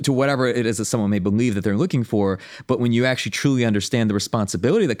whatever it is that someone may believe that they're looking for. But when you actually truly understand the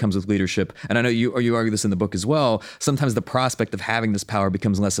responsibility that comes with leadership, and I know you argue this in the book as well, sometimes the prospect of having this power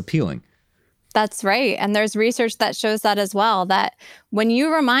becomes less appealing. That's right. And there's research that shows that as well, that when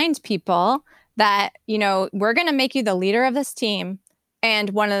you remind people that, we're going to make you the leader of this team,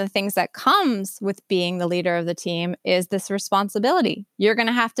 and one of the things that comes with being the leader of the team is this responsibility. You're going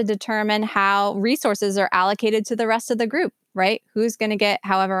to have to determine how resources are allocated to the rest of the group, right? Who's going to get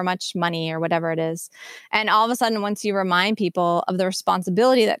however much money or whatever it is. And all of a sudden, once you remind people of the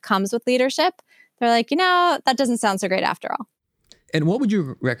responsibility that comes with leadership, they're like, that doesn't sound so great after all. And what would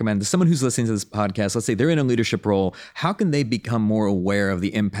you recommend to someone who's listening to this podcast? Let's say they're in a leadership role. How can they become more aware of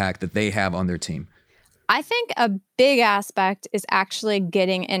the impact that they have on their team? I think a big aspect is actually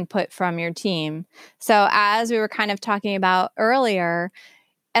getting input from your team. So as we were kind of talking about earlier,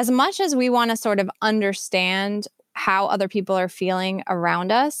 as much as we want to sort of understand how other people are feeling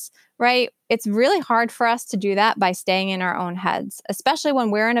around us, right? It's really hard for us to do that by staying in our own heads, especially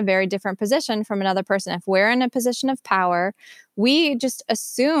when we're in a very different position from another person. If we're in a position of power, we just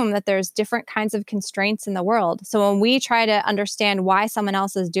assume that there's different kinds of constraints in the world. So when we try to understand why someone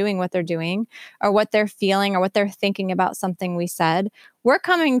else is doing what they're doing, or what they're feeling, or what they're thinking about something we said, we're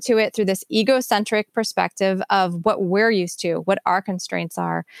coming to it through this egocentric perspective of what we're used to, what our constraints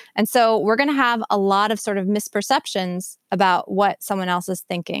are. And so we're going to have a lot of sort of misperceptions about what someone else is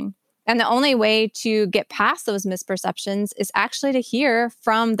thinking. And the only way to get past those misperceptions is actually to hear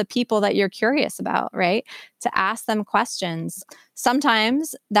from the people that you're curious about, right? To ask them questions.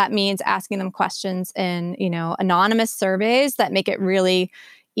 Sometimes that means asking them questions in, anonymous surveys that make it really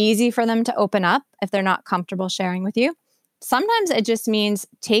easy for them to open up if they're not comfortable sharing with you. Sometimes it just means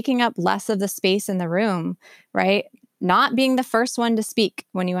taking up less of the space in the room, right? Not being the first one to speak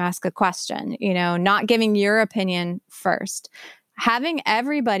when you ask a question, not giving your opinion first. Having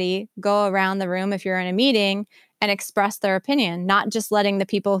everybody go around the room if you're in a meeting and express their opinion, not just letting the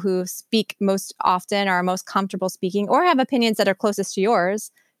people who speak most often or are most comfortable speaking or have opinions that are closest to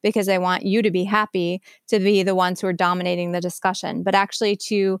yours because they want you to be happy to be the ones who are dominating the discussion, but actually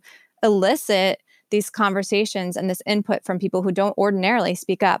to elicit these conversations and this input from people who don't ordinarily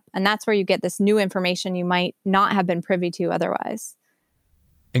speak up. And that's where you get this new information you might not have been privy to otherwise.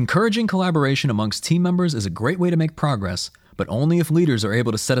 Encouraging collaboration amongst team members is a great way to make progress, but only if leaders are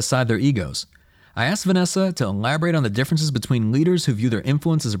able to set aside their egos. I asked Vanessa to elaborate on the differences between leaders who view their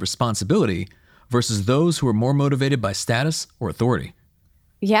influence as a responsibility versus those who are more motivated by status or authority.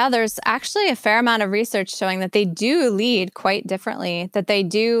 Yeah, there's actually a fair amount of research showing that they do lead quite differently, that they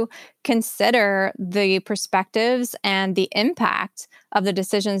do consider the perspectives and the impact of the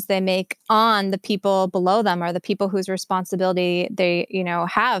decisions they make on the people below them or the people whose responsibility they,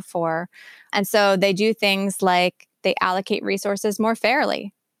 have for. And so they do things like they allocate resources more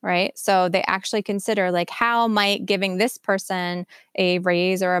fairly, right? So they actually consider like how might giving this person a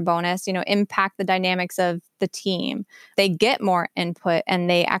raise or a bonus, impact the dynamics of the team. They get more input and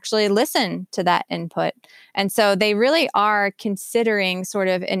they actually listen to that input. And so they really are considering sort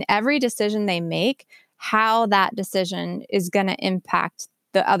of in every decision they make, how that decision is going to impact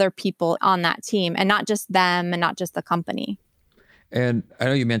the other people on that team and not just them and not just the company. And I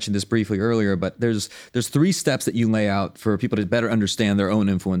know you mentioned this briefly earlier, but there's 3 steps that you lay out for people to better understand their own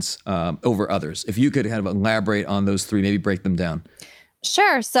influence over others. If you could kind of elaborate on those 3, maybe break them down.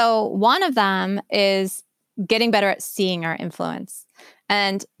 Sure. So one of them is getting better at seeing our influence.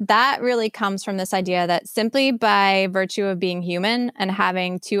 And that really comes from this idea that simply by virtue of being human and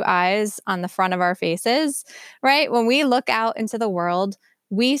having 2 eyes on the front of our faces, right? When we look out into the world,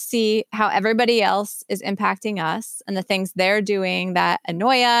 we see how everybody else is impacting us and the things they're doing that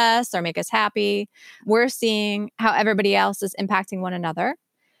annoy us or make us happy. We're seeing how everybody else is impacting one another.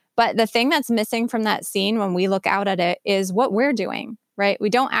 But the thing that's missing from that scene when we look out at it is what we're doing, right? We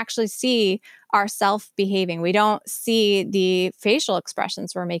don't actually see ourselves behaving. We don't see the facial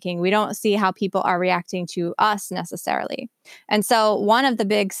expressions we're making. We don't see how people are reacting to us necessarily. And so one of the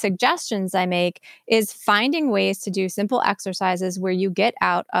big suggestions I make is finding ways to do simple exercises where you get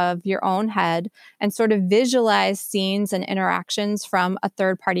out of your own head and sort of visualize scenes and interactions from a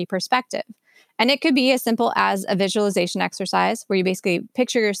third-party perspective. And it could be as simple as a visualization exercise where you basically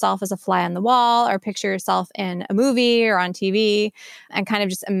picture yourself as a fly on the wall or picture yourself in a movie or on TV and kind of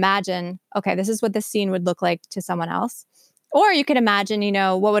just imagine, okay, this is what this scene would look like to someone else. Or you could imagine,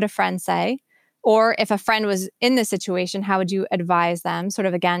 what would a friend say? Or if a friend was in this situation, how would you advise them? Sort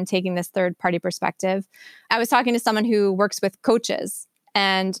of, again, taking this third party perspective. I was talking to someone who works with coaches.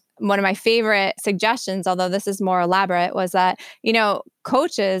 And one of my favorite suggestions, although this is more elaborate, was that,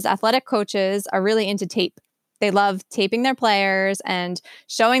 coaches, athletic coaches are really into tape. They love taping their players and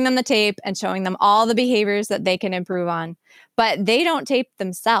showing them the tape and showing them all the behaviors that they can improve on. But they don't tape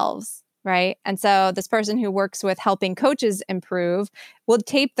themselves, right? And so this person who works with helping coaches improve will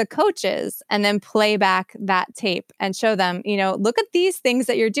tape the coaches and then play back that tape and show them, look at these things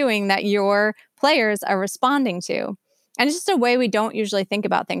that you're doing that your players are responding to. And it's just a way we don't usually think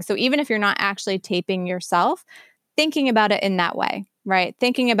about things. So even if you're not actually taping yourself, thinking about it in that way, right?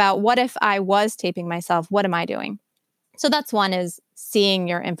 Thinking about what if I was taping myself, what am I doing? So that's one, is seeing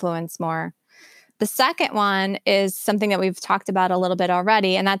your influence more. The second one is something that we've talked about a little bit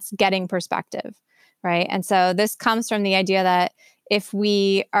already, and that's getting perspective, right? And so this comes from the idea that if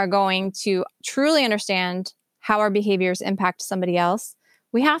we are going to truly understand how our behaviors impact somebody else,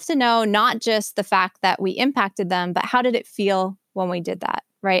 we have to know not just the fact that we impacted them, but how did it feel when we did that,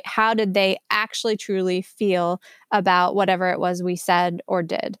 right? How did they actually truly feel about whatever it was we said or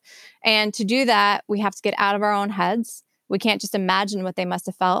did? And to do that, we have to get out of our own heads. We can't just imagine what they must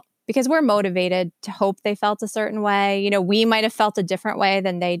have felt because we're motivated to hope they felt a certain way. We might have felt a different way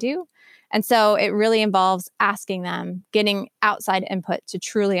than they do. And so it really involves asking them, getting outside input to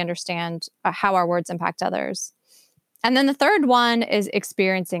truly understand how our words impact others. And then the third one is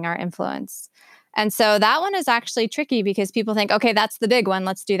experiencing our influence. And so that one is actually tricky because people think, okay, that's the big one.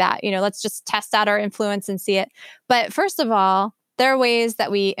 Let's do that. Let's just test out our influence and see it. But first of all, there are ways that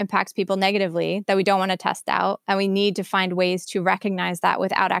we impact people negatively that we don't want to test out. And we need to find ways to recognize that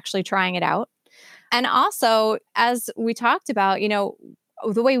without actually trying it out. And also, as we talked about,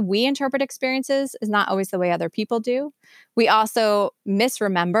 the way we interpret experiences is not always the way other people do. We also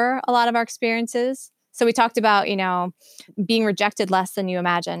misremember a lot of our experiences. So we talked about, being rejected less than you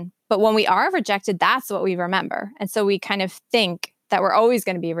imagine. But when we are rejected, that's what we remember. And so we kind of think that we're always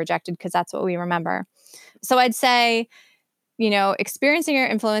going to be rejected because that's what we remember. So I'd say, experiencing your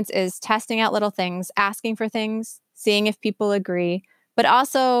influence is testing out little things, asking for things, seeing if people agree, but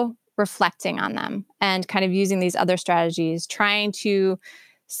also reflecting on them and kind of using these other strategies, trying to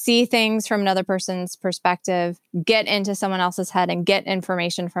see things from another person's perspective, get into someone else's head and get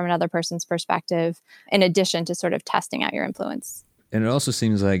information from another person's perspective, in addition to sort of testing out your influence. And it also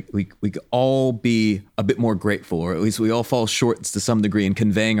seems like we could all be a bit more grateful, or at least we all fall short to some degree in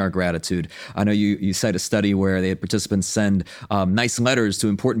conveying our gratitude. I know you cite a study where they had participants send nice letters to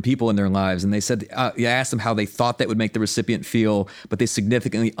important people in their lives, and they said, you asked them how they thought that would make the recipient feel, but they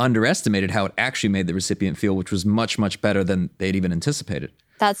significantly underestimated how it actually made the recipient feel, which was much, much better than they'd even anticipated.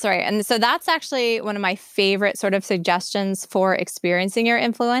 That's right. And so that's actually one of my favorite sort of suggestions for experiencing your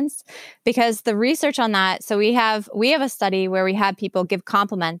influence, because the research on that, so we have a study where we had people give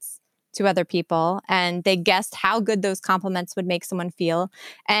compliments to other people, and they guessed how good those compliments would make someone feel.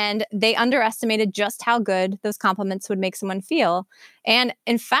 And they underestimated just how good those compliments would make someone feel. And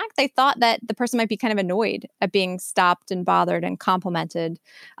in fact, they thought that the person might be kind of annoyed at being stopped and bothered and complimented.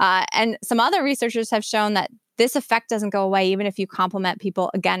 And some other researchers have shown that this effect doesn't go away even if you compliment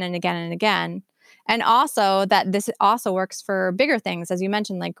people again and again and again. And also that this also works for bigger things, as you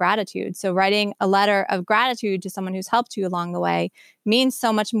mentioned, like gratitude. So writing a letter of gratitude to someone who's helped you along the way means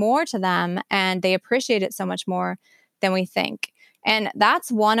so much more to them, and they appreciate it so much more than we think. And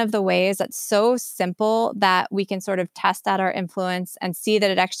that's one of the ways that's so simple that we can sort of test out our influence and see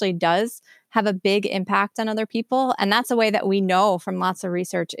that it actually does have a big impact on other people. And that's a way that we know from lots of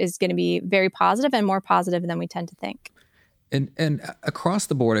research is going to be very positive and more positive than we tend to think. And across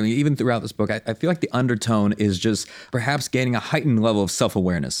the board, I mean, even throughout this book, I feel like the undertone is just perhaps gaining a heightened level of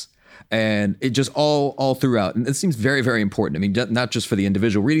self-awareness. And it just all throughout. And it seems very, very important. I mean, not just for the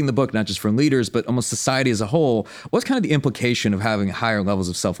individual reading the book, not just for leaders, but almost society as a whole. What's kind of the implication of having higher levels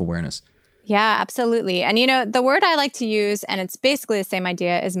of self-awareness? Yeah, absolutely. And, the word I like to use, and it's basically the same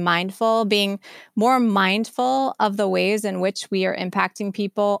idea, is mindful, being more mindful of the ways in which we are impacting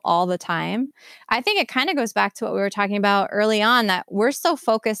people all the time. I think it kind of goes back to what we were talking about early on, that we're so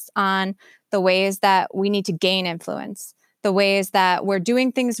focused on the ways that we need to gain influence, the ways that we're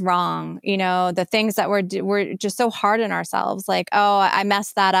doing things wrong, the things that we're just so hard on ourselves, like, oh, I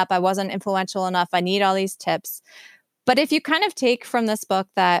messed that up. I wasn't influential enough. I need all these tips. But if you kind of take from this book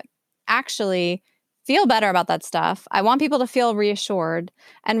that actually feel better about that stuff, I want people to feel reassured.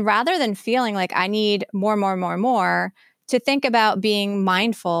 And rather than feeling like I need more, to think about being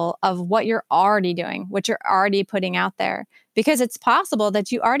mindful of what you're already doing, what you're already putting out there. Because it's possible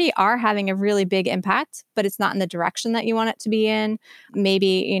that you already are having a really big impact, but it's not in the direction that you want it to be in.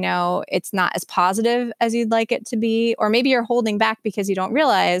 Maybe, it's not as positive as you'd like it to be. Or maybe you're holding back because you don't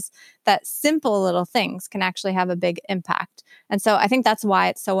realize that simple little things can actually have a big impact. And so I think that's why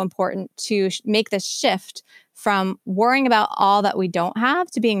it's so important to make this shift from worrying about all that we don't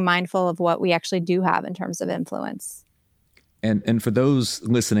have to being mindful of what we actually do have in terms of influence. And for those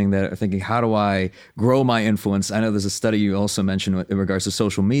listening that are thinking, how do I grow my influence? I know there's a study you also mentioned in regards to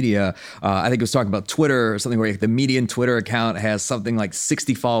social media. I think it was talking about Twitter or something where the median Twitter account has something like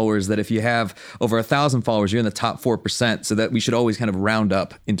 60 followers, that if you have over 1,000 followers, you're in the top 4%. So that we should always kind of round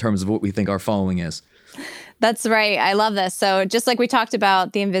up in terms of what we think our following is. That's right. I love this. So just like we talked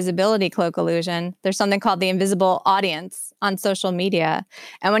about the invisibility cloak illusion, there's something called the invisible audience on social media.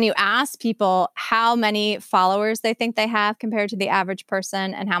 And when you ask people how many followers they think they have compared to the average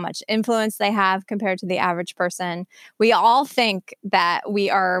person and how much influence they have compared to the average person, we all think that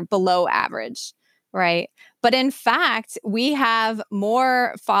we are below average, right? But in fact, we have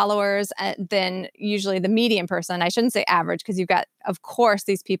more followers than usually the median person. I shouldn't say average, because you've got, of course,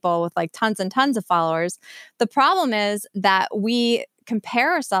 these people with like tons and tons of followers. The problem is that we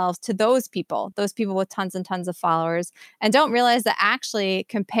compare ourselves to those people with tons and tons of followers, and don't realize that actually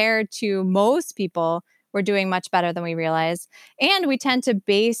compared to most people, we're doing much better than we realize. And we tend to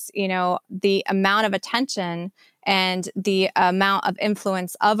base, the amount of attention and the amount of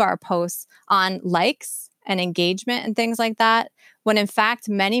influence of our posts on likes and engagement and things like that, when in fact,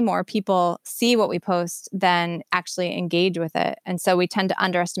 many more people see what we post than actually engage with it. And so we tend to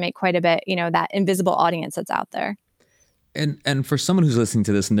underestimate quite a bit, that invisible audience that's out there. And for someone who's listening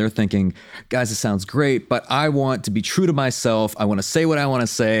to this and they're thinking, guys, this sounds great, but I want to be true to myself. I want to say what I want to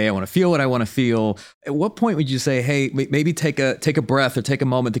say. I want to feel what I want to feel. At what point would you say, hey, maybe take a breath or take a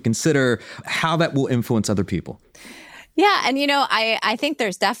moment to consider how that will influence other people? Yeah. And, I think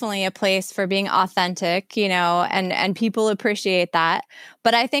there's definitely a place for being authentic, and people appreciate that.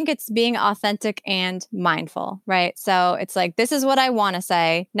 But I think it's being authentic and mindful, right? So it's like, this is what I want to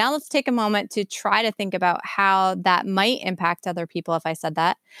say. Now let's take a moment to try to think about how that might impact other people if I said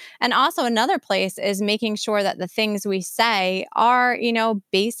that. And also another place is making sure that the things we say are,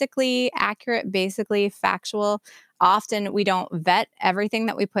 basically accurate, basically factual. often we don't vet everything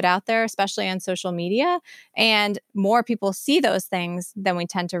that we put out there, especially on social media. And more people see those things than we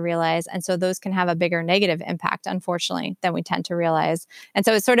tend to realize. And so those can have a bigger negative impact, unfortunately, than we tend to realize. And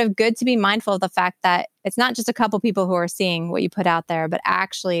so it's sort of good to be mindful of the fact that it's not just a couple people who are seeing what you put out there, but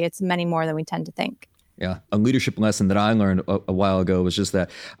actually it's many more than we tend to think. Yeah. A leadership lesson that I learned a while ago was just that,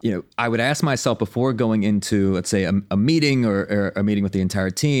 I would ask myself before going into, let's say, a meeting or a meeting with the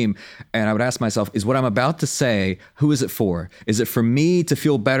entire team, and I would ask myself, is what I'm about to say, who is it for? Is it for me to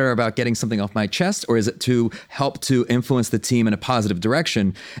feel better about getting something off my chest, or is it to help to influence the team in a positive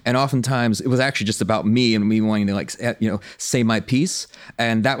direction? And oftentimes it was actually just about me and me wanting to say my piece.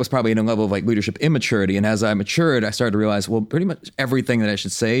 And that was probably in a level of leadership immaturity. And as I matured, I started to realize, well, pretty much everything that I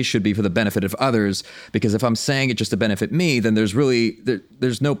should say should be for the benefit of others. Because if I'm saying it just to benefit me, then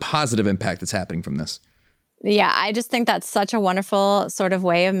there's no positive impact that's happening from this. Yeah, I just think that's such a wonderful sort of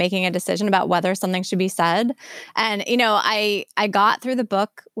way of making a decision about whether something should be said. And, I got through the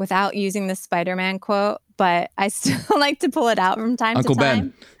book without using the Spider-Man quote, but I still like to pull it out from time Uncle to time.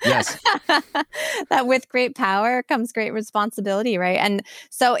 Ben, yes. That with great power comes great responsibility, right? And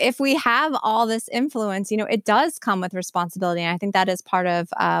so if we have all this influence, it does come with responsibility. And I think that is part of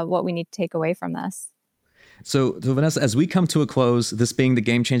what we need to take away from this. So Vanessa, as we come to a close, this being the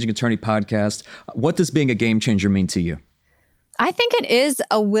Game Changing Attorney podcast, what does being a game changer mean to you? I think it is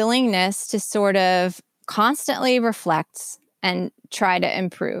a willingness to sort of constantly reflect and try to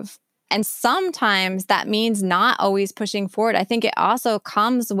improve. And sometimes that means not always pushing forward. I think it also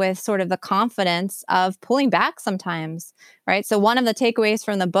comes with sort of the confidence of pulling back sometimes, right? So one of the takeaways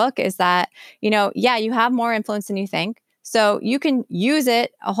from the book is that, you have more influence than you think. So you can use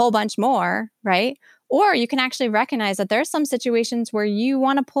it a whole bunch more, right? Or you can actually recognize that there are some situations where you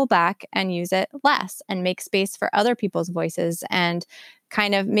want to pull back and use it less and make space for other people's voices and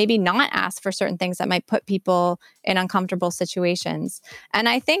kind of maybe not ask for certain things that might put people in uncomfortable situations. And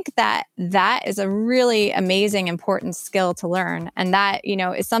I think that that is a really amazing, important skill to learn. And that,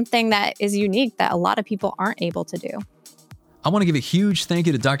 is something that is unique that a lot of people aren't able to do. I want to give a huge thank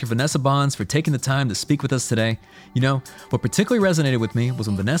you to Dr. Vanessa Bohns for taking the time to speak with us today. What particularly resonated with me was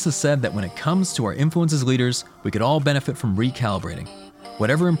when Vanessa said that when it comes to our influence as leaders, we could all benefit from recalibrating.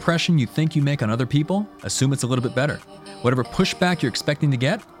 Whatever impression you think you make on other people, assume it's a little bit better. Whatever pushback you're expecting to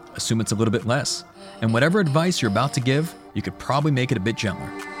get, assume it's a little bit less. And whatever advice you're about to give, you could probably make it a bit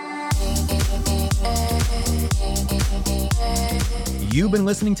gentler. You've been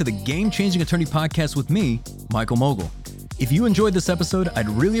listening to the Game Changing Attorney podcast with me, Michael Mogul. If you enjoyed this episode, I'd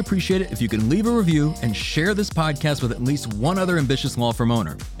really appreciate it if you could leave a review and share this podcast with at least one other ambitious law firm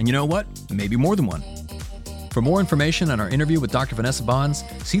owner. And you know what? Maybe more than one. For more information on our interview with Dr. Vanessa Bohns,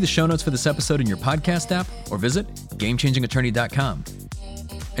 see the show notes for this episode in your podcast app or visit GameChangingAttorney.com.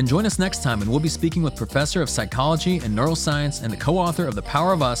 And join us next time, and we'll be speaking with Professor of Psychology and Neuroscience and the co-author of The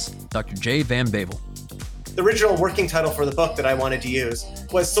Power of Us, Dr. Jay Van Bavel. The original working title for the book that I wanted to use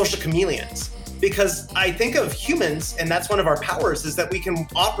was Social Chameleons. Because I think of humans, and that's one of our powers, is that we can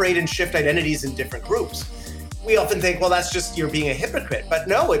operate and shift identities in different groups. We often think, well, that's just you're being a hypocrite. But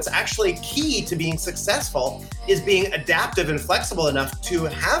no, it's actually key to being successful is being adaptive and flexible enough to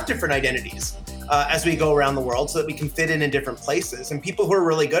have different identities as we go around the world so that we can fit in different places. And people who are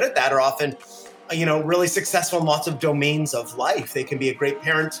really good at that are often, really successful in lots of domains of life. They can be a great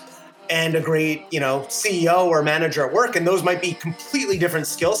parent and a great, CEO or manager at work. And those might be completely different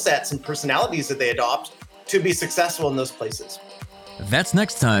skill sets and personalities that they adopt to be successful in those places. That's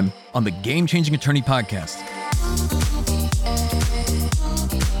next time on the Game Changing Attorney podcast.